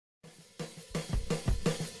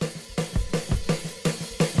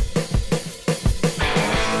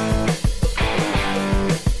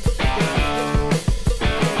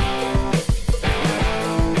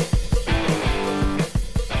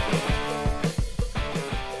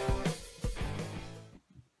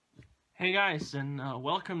Hey guys, and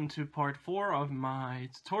welcome to part 4 of my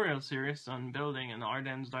tutorial series on building an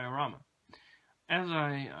Ardennes diorama. As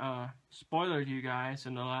I spoiled you guys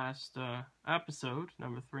in the last episode,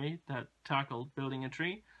 number 3, that tackled building a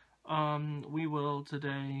tree, we will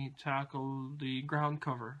today tackle the ground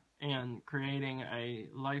cover and creating a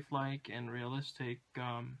lifelike and realistic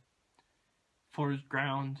forest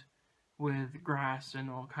ground with grass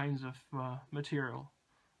and all kinds of material.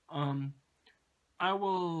 I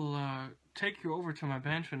will take you over to my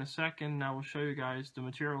bench in a second. I will show you guys the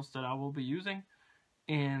materials that I will be using,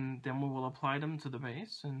 and then we will apply them to the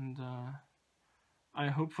base, and I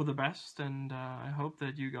hope for the best, and I hope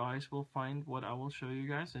that you guys will find what I will show you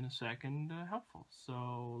guys in a second helpful.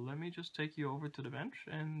 So let me just take you over to the bench,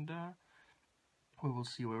 and we will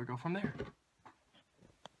see where we go from there.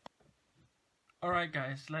 Alright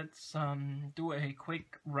guys, let's do a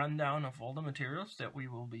quick rundown of all the materials that we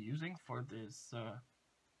will be using for this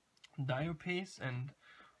dio piece, and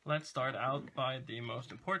let's start out by the most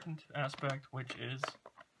important aspect, which is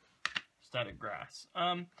static grass.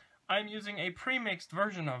 I'm using a pre-mixed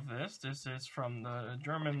version of this. This is from the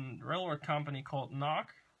German railroad company called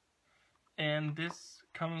Knock, and this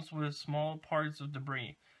comes with small parts of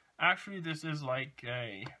debris. Actually, this is like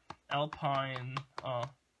a alpine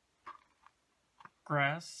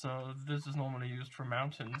grass, so this is normally used for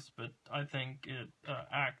mountains, but I think it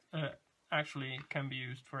actually can be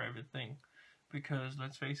used for everything, because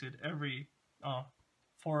let's face it, every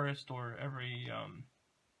forest or every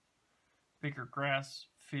bigger grass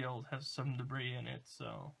field has some debris in it.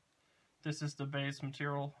 So this is the base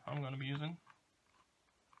material I'm going to be using,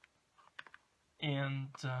 and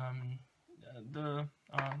the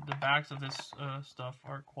bags of this stuff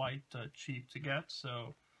are quite cheap to get,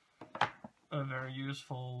 so a very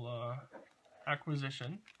useful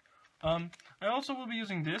acquisition. I also will be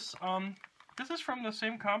using this. This is from the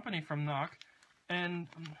same company, from Knock, and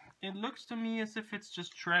it looks to me as if it's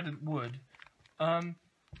just shredded wood.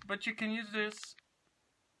 But you can use this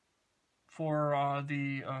for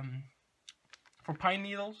for pine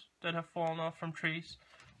needles that have fallen off from trees,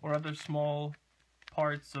 or other small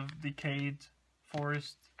parts of decayed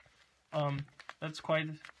forest. That's quite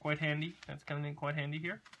handy. That's coming in quite handy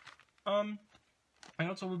here. I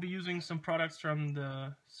also will be using some products from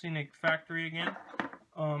the Scenic Factory again.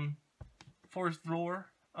 Forest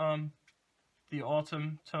Floor, the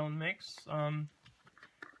Autumn Tone Mix.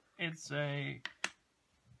 It's a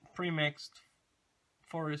pre-mixed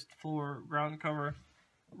forest floor ground cover.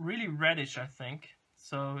 Really reddish, I think.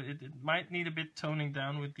 So it might need a bit toning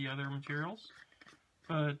down with the other materials.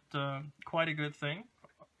 But quite a good thing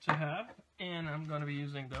to have. And I'm going to be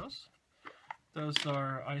using those. Those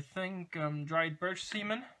are, I think, dried birch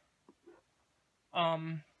semen.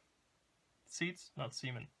 Seeds? Not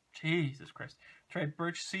semen. Jesus Christ. Dried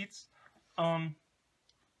birch seeds. That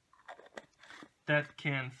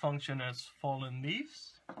can function as fallen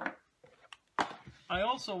leaves. I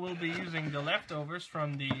also will be using the leftovers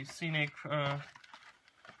from the Scenic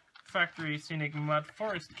Factory Scenic Mud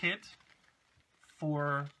Forest Kit.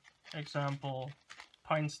 For example,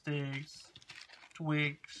 pine sticks,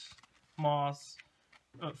 twigs, moss,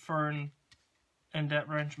 fern, and that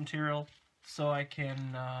ranch material, so I can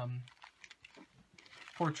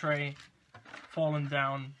portray fallen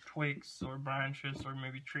down twigs or branches or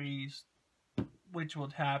maybe trees, which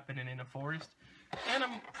would happen in a forest. And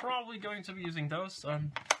I'm probably going to be using those.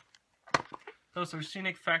 Those are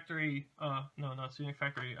Scenic Factory, no, not Scenic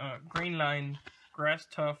Factory, Green Line grass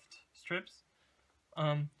tuft strips.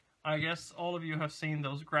 I guess all of you have seen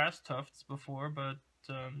those grass tufts before, but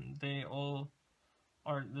they all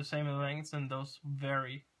are the same in length, and those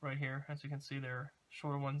vary right here. As you can see, there are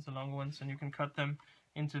shorter ones and longer ones, and you can cut them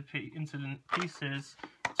into the pieces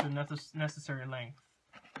to necessary length.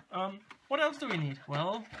 What else do we need?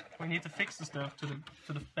 Well, we need to fix the stuff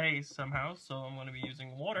to the base somehow, so I'm going to be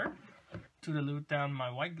using water to dilute down my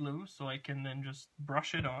white glue, so I can then just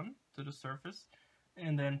brush it on to the surface,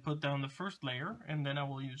 and then put down the first layer, and then I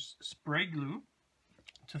will use spray glue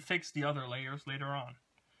to fix the other layers later on.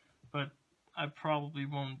 But I probably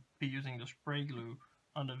won't be using the spray glue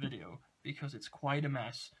on the video because it's quite a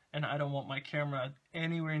mess, and I don't want my camera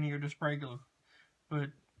anywhere near the spray glue.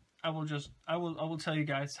 But I will tell you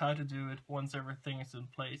guys how to do it once everything is in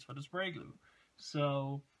place for the spray glue.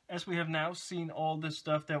 So, as we have now seen all the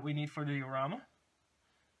stuff that we need for the diorama,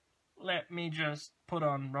 let me just put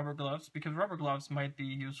on rubber gloves, because rubber gloves might be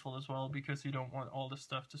useful as well, because you don't want all the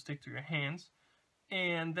stuff to stick to your hands.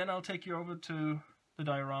 And then I'll take you over to the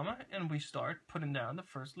diorama, and we start putting down the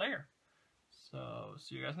first layer. So,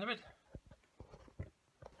 see you guys in a bit.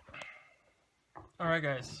 Alright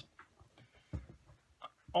guys,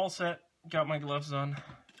 all set. got my gloves on,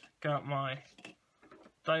 got my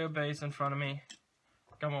Dio base in front of me,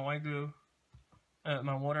 got my white glue,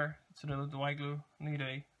 my water to the white glue. Need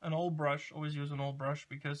an old brush. Always use an old brush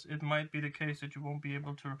because it might be the case that you won't be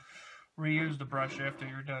able to reuse the brush after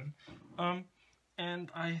you're done.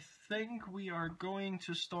 And I think we are going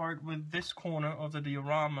to start with this corner of the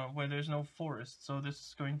diorama where there's no forest. So this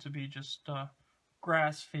is going to be just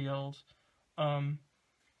grass field.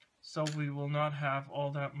 So we will not have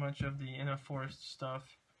all that much of the inner forest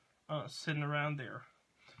stuff sitting around there.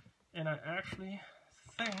 And I actually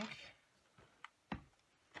think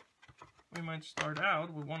we might start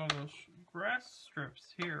out with one of those grass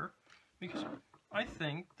strips here, because I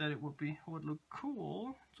think that it would look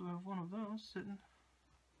cool to have one of those sitting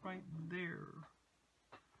right there.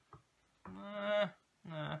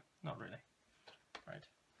 Nah, not really. Right.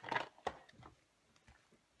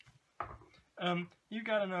 You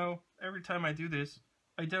gotta know, every time I do this,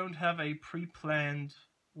 I don't have a pre-planned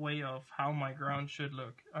way of how my ground should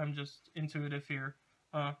look. I'm just intuitive here.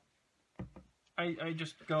 I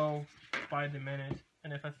just go by the minute,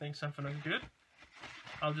 and if I think something looks good,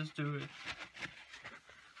 I'll just do it.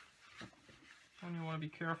 And you want to be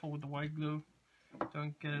careful with the white glue.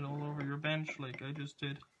 Don't get it all over your bench like I just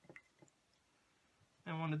did.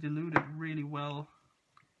 I want to dilute it really well.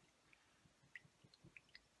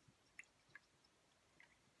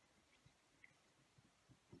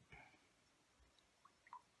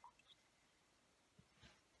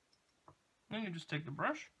 Then you just take the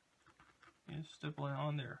brush and stipple it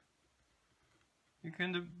on there. You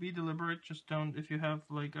can be deliberate, just don't, if you have,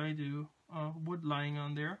 like I do, wood lying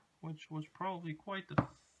on there, which was probably quite the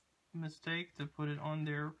mistake to put it on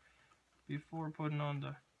there before putting on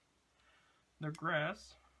the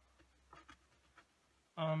grass.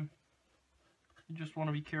 You just want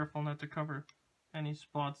to be careful not to cover any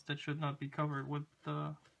spots that should not be covered with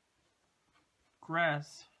the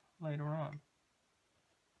grass later on.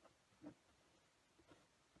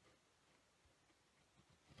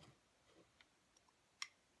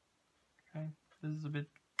 Okay, this is a bit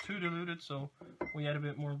too diluted, so we add a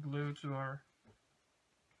bit more glue to our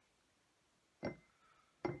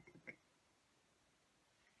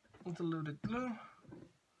diluted glue.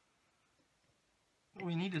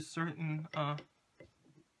 We need a certain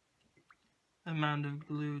amount of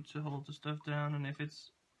glue to hold the stuff down, and if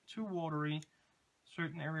it's too watery,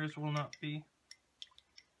 certain areas will not be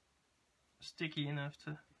sticky enough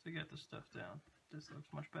to get the stuff down. This looks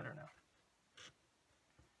much better now.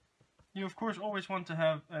 You of course always want to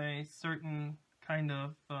have a certain kind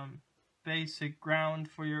of basic ground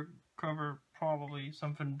for your cover, probably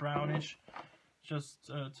something brownish, just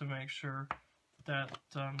to make sure that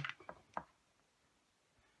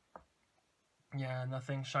yeah,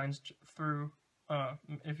 nothing shines through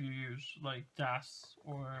if you use like DAS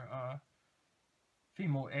or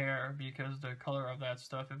Fimo Air, because the color of that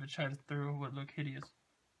stuff, if it shines through, would look hideous.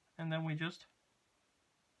 And then we just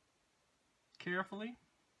carefully,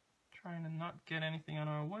 trying to not get anything on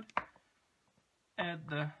our wood, add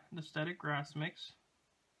the static grass mix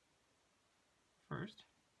first,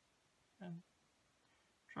 and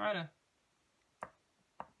try to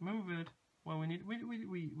move it. Well,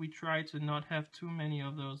 we try to not have too many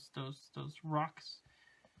of those rocks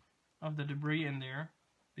of the debris in there,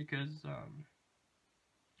 because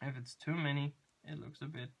if it's too many, it looks a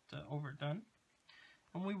bit overdone.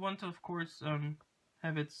 And we want to, of course,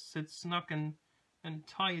 have it sit snug and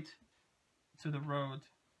tight to the road,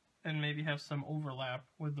 and maybe have some overlap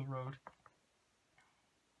with the road.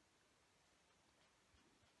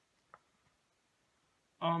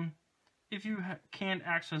 If you can't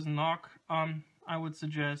access knock, I would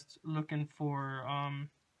suggest looking for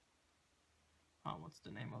what's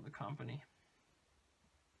the name of the company?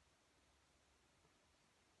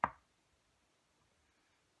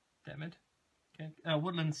 Damn it. Okay.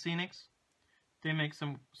 Woodland Scenics. They make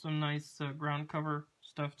some nice ground cover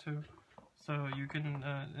stuff too. So you can,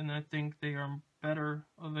 and I think they are better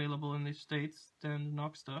available in the States than the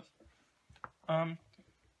knock stuff.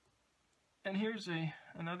 And here's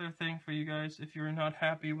another thing for you guys. If you're not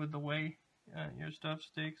happy with the way your stuff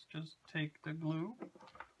sticks, just take the glue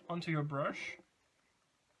onto your brush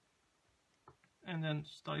and then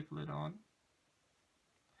staple it on,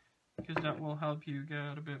 because that will help you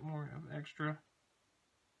get a bit more of extra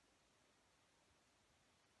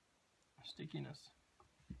stickiness.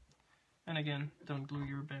 And again, don't glue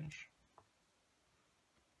your bench.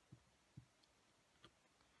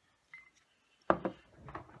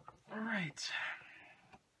 Alright.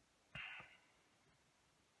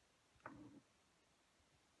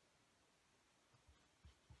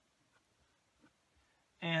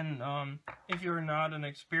 And if you're not an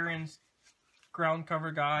experienced ground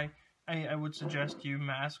cover guy, I would suggest you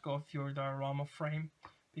mask off your diorama frame,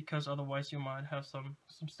 because otherwise you might have some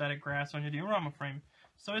static grass on your diorama frame.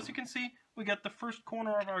 So as you can see, we got the first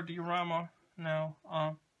corner of our diorama now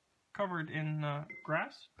covered in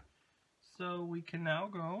grass. So we can now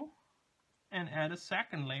go and add a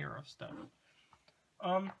second layer of stuff.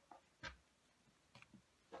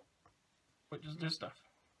 Which is this stuff.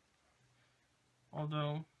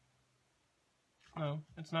 Although, no,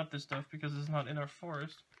 it's not this stuff because it's not in our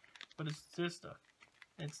forest, but it's this stuff.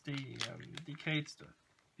 It's the decayed stuff.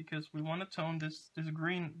 Because we want to tone this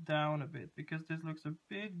green down a bit, because this looks a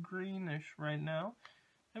bit greenish right now,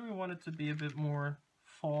 and we want it to be a bit more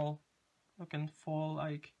looking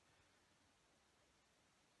fall-like.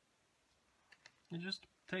 You just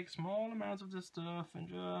take small amounts of this stuff and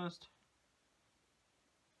just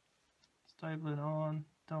staple it on.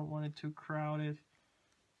 Don't want it too crowded.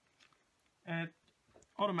 And it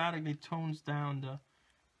automatically tones down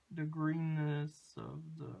the greenness of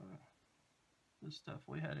the stuff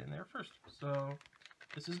we had in there first. So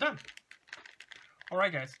this is done.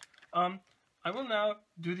 Alright guys, I will now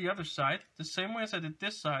do the other side the same way as I did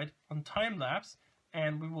this side on time lapse,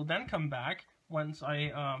 and we will then come back once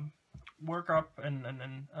I work up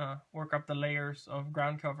work up the layers of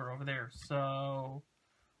ground cover over there. So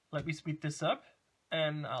let me speed this up,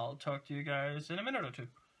 and I'll talk to you guys in a minute or two.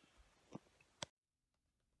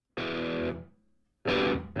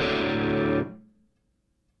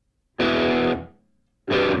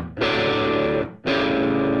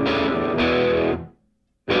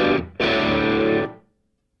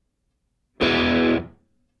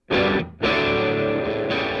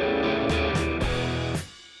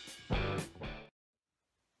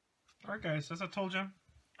 Alright guys, as I told you,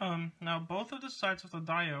 now both of the sides of the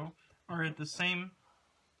dio are at the same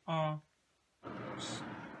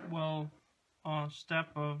step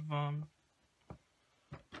of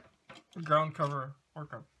ground cover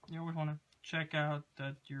workup. You always want to check out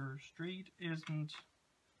that your street isn't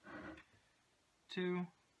too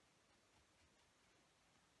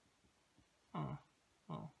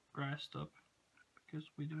grassed up, because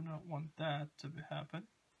we do not want that to happen.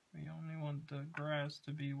 We only want the grass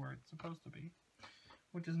to be where it's supposed to be,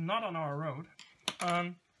 which is not on our road.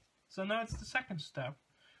 So now it's the second step,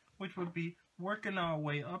 which would be working our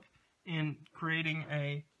way up in creating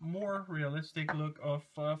a more realistic look of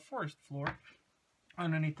forest floor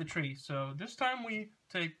underneath the tree. So this time we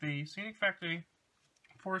take the Scenic Factory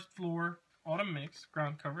Forest Floor Autumn Mix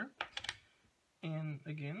ground cover, and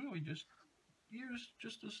again we just use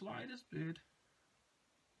just the slightest bit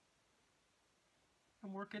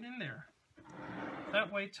and work it in there.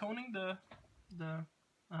 That way, toning the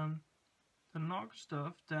nog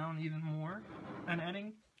stuff down even more and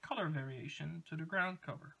adding color variation to the ground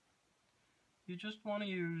cover. You just want to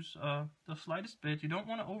use the slightest bit. You don't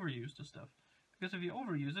want to overuse the stuff, because if you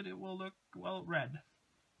overuse it, it will look, well, red,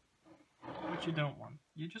 which you don't want.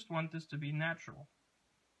 You just want this to be natural,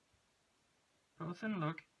 both in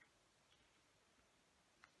look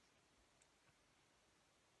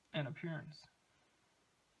and appearance.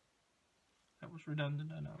 That was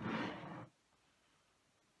redundant, I know.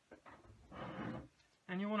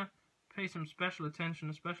 And you want to pay some special attention,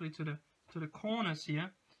 especially to the corners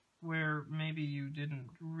here, where maybe you didn't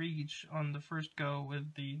reach on the first go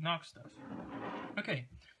with the knock stuff. Okay,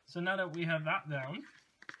 so now that we have that down,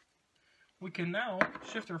 we can now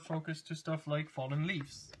shift our focus to stuff like fallen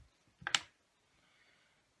leaves.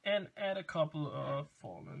 And add a couple of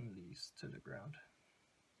fallen leaves to the ground.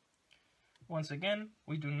 Once again,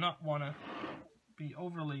 we do not want to be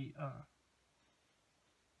overly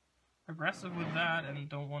aggressive with that, and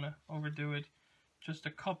don't want to overdo it. Just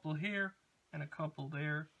a couple here and a couple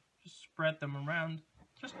there. Just spread them around.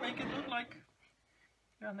 Just make it look like,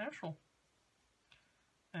 yeah, natural.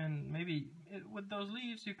 And maybe with those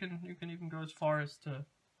leaves, you can even go as far as to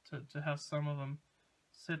have some of them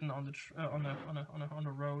sitting on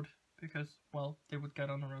the road, because, well, they would get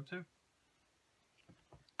on the road too.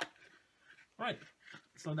 Right,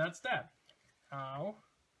 so that's that. Now,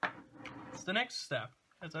 it's the next step.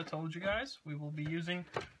 As I told you guys, we will be using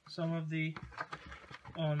some of the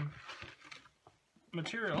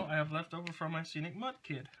material I have left over from my Scenic Mud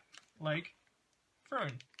kit, like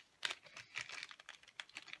fern.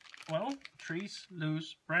 Well, trees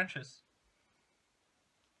lose branches.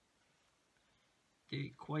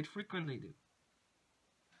 They quite frequently do.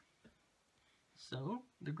 So,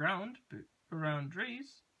 the ground around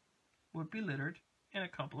trees would be littered in a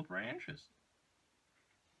couple of branches.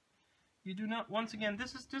 You do not, once again,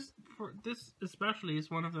 this especially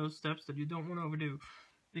is one of those steps that you don't want to overdo,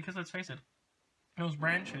 because let's face it, those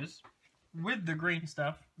branches with the green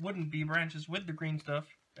stuff, wouldn't be branches with the green stuff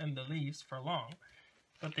and the leaves for long,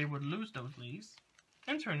 but they would lose those leaves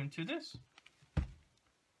and turn into this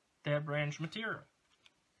dead branch material.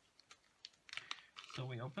 So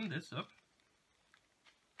we open this up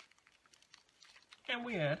and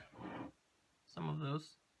we add some of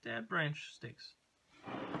those dead branch sticks.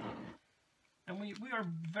 And we are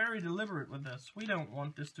very deliberate with this. We don't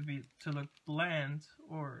want this to look bland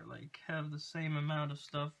or like have the same amount of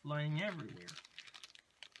stuff lying everywhere.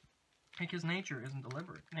 Because nature isn't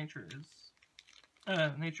deliberate. Nature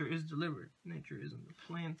is deliberate. Nature isn't a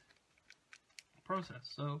planned process.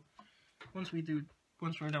 So once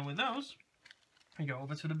we're done with those, we go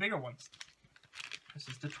over to the bigger ones. This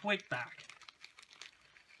is the twig back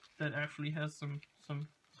that actually has some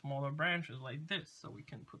smaller branches like this, so we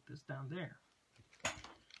can put this down there.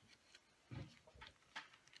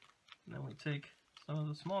 And then we take some of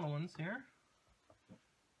the smaller ones here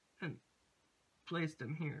and place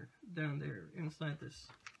them here, down there, inside this,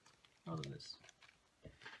 out of this.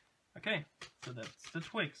 Okay, so that's the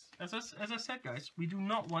twigs. As I said, guys, we do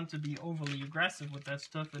not want to be overly aggressive with that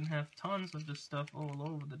stuff and have tons of this stuff all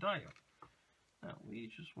over the dio. Now, we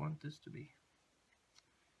just want this to be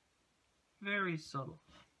very subtle.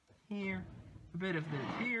 Here, a bit of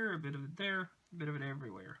it here, a bit of it there, a bit of it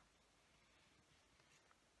everywhere.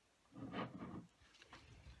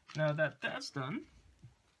 Now that that's done,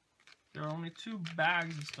 there are only 2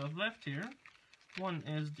 bags of stuff left here. One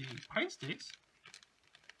is the pine sticks,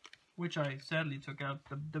 which I sadly took out.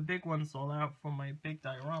 The big ones all out for my big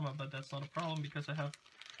diorama, but that's not a problem because I have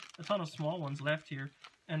a ton of small ones left here.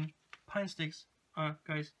 And pine sticks,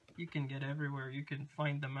 guys, you can get everywhere. You can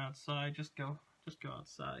find them outside. Just go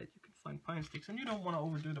outside. You can find pine sticks, and you don't want to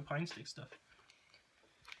overdo the pine stick stuff.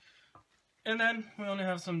 And then we only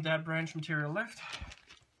have some dead branch material left.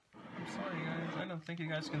 I'm sorry, guys. I don't think you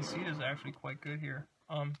guys can see this actually quite good here.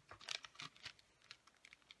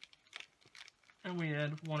 And we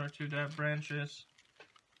add 1 or 2 dead branches.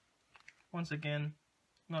 Once again,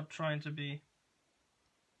 not trying to be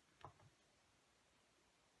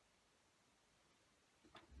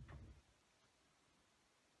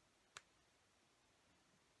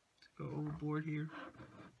go overboard here.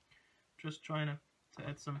 Just trying to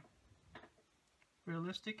add some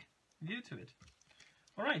realistic view to it.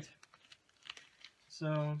 Alright,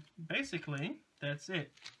 so basically that's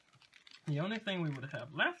it. The only thing we would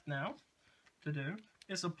have left now to do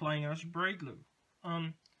is applying our spray glue.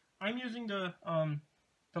 I'm using the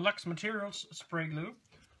Deluxe Materials spray glue.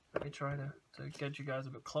 Let me try to get you guys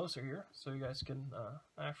a bit closer here so you guys can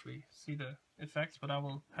actually see the effects, but I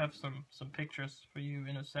will have some pictures for you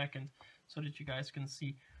in a second so that you guys can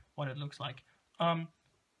see what it looks like.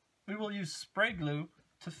 We will use spray glue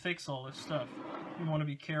to fix all this stuff. You want to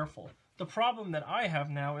be careful. The problem that I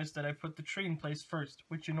have now is that I put the tree in place first,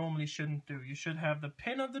 which you normally shouldn't do. You should have the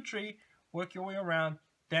pin of the tree, work your way around,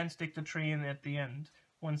 then stick the tree in at the end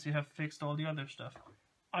once you have fixed all the other stuff.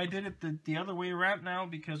 I did it the other way around now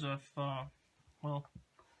because of, well,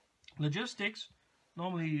 logistics.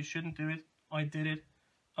 Normally you shouldn't do it. I did it.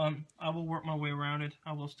 I will work my way around it.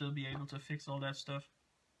 I will still be able to fix all that stuff.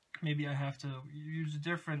 Maybe I have to use a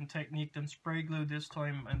different technique than spray glue this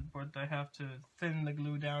time, but I have to thin the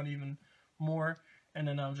glue down even more, and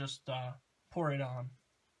then I'll just pour it on.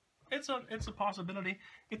 It's a possibility.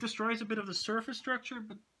 It destroys a bit of the surface structure,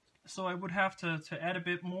 but so I would have to add a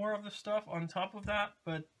bit more of the stuff on top of that,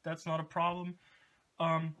 but that's not a problem.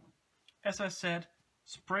 As I said,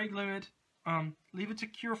 spray glue it, leave it to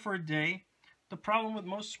cure for a day. The problem with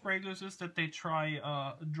most spray glues is that they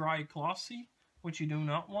try dry glossy, which you do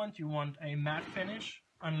not want. You want a matte finish,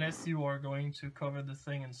 unless you are going to cover the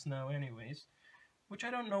thing in snow anyways, which I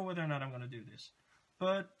don't know whether or not I'm going to do this.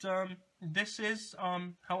 But this is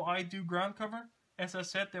how I do ground cover. As I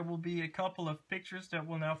said, there will be a couple of pictures that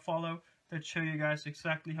will now follow that show you guys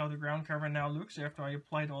exactly how the ground cover now looks after I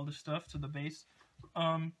applied all the stuff to the base.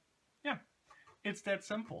 Yeah, it's that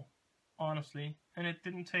simple, honestly, and it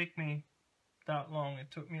didn't take me that long. It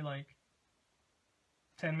took me like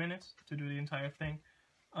 10 minutes to do the entire thing.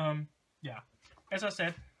 Yeah, as I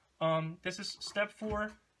said, this is step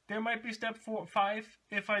 4. There might be step 5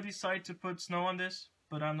 if I decide to put snow on this,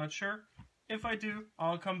 but I'm not sure. If I do,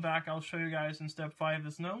 I'll come back. I'll show you guys in step 5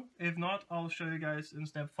 the snow. If not, I'll show you guys in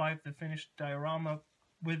step 5 the finished diorama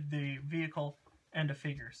with the vehicle and the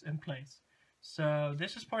figures in place. So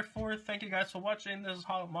this is part 4. Thank you guys for watching. This is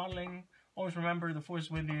Hollow Modeling. Always remember, the force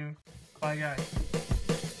is with you. Bye guys.